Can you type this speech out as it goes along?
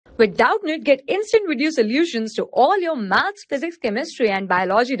With Doubtnut, get instant video solutions to all your maths, physics, chemistry, and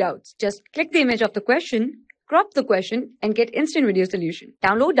biology doubts. Just click the image of the question, crop the question, and get instant video solution.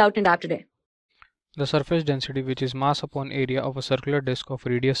 Download Doubtnut app today. The surface density, which is mass upon area of a circular disk of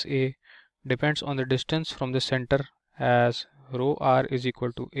radius a, depends on the distance from the center as rho r is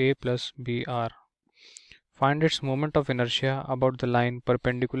equal to a plus br. Find its moment of inertia about the line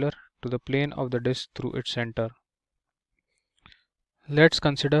perpendicular to the plane of the disk through its center. Let's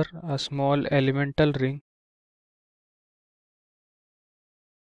consider a small elemental ring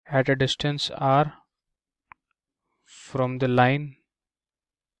at a distance r from the line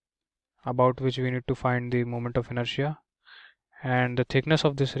about which we need to find the moment of inertia, and the thickness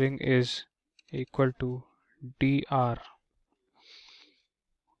of this ring is equal to dr.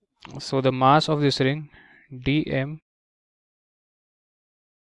 So the mass of this ring dm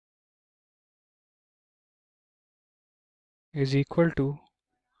is equal to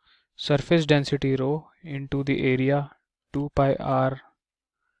surface density rho into the area 2 pi r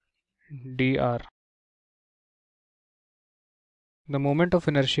dr. The moment of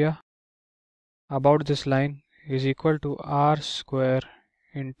inertia about this line is equal to r square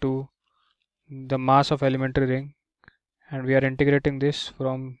into the mass of elementary ring, and we are integrating this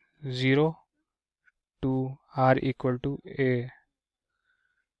from 0 to r equal to a,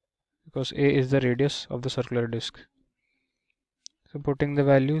 because a is the radius of the circular disk. So putting the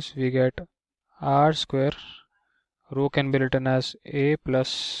values, we get r square, rho can be written as a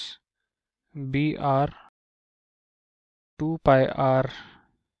plus br 2 pi r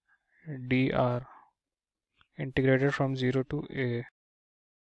dr integrated from 0 to a.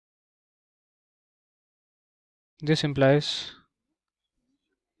 This implies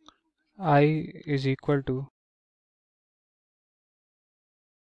I is equal to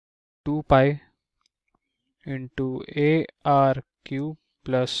 2 pi into a r cube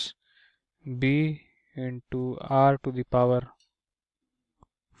plus b into r to the power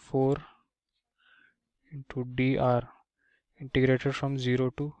 4 into dr integrated from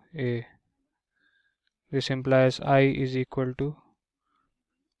 0 to a. This implies I is equal to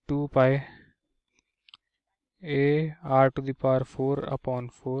 2 pi a r to the power 4 upon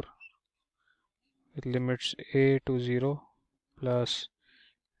 4 with limits a to 0 plus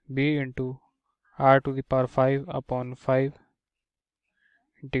b into r to the power 5 upon 5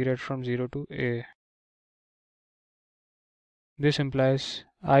 integrated from 0 to a. This implies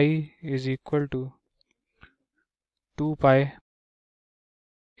I is equal to 2 pi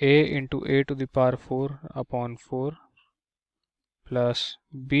a into a to the power 4 upon 4 plus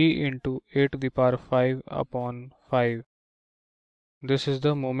b into a to the power 5 upon 5. This is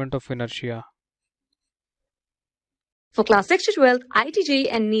the moment of inertia. For class 6 to 12, IIT JEE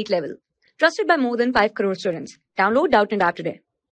and NEET level. Trusted by more than 5 crore students. Download Doubtnut app today.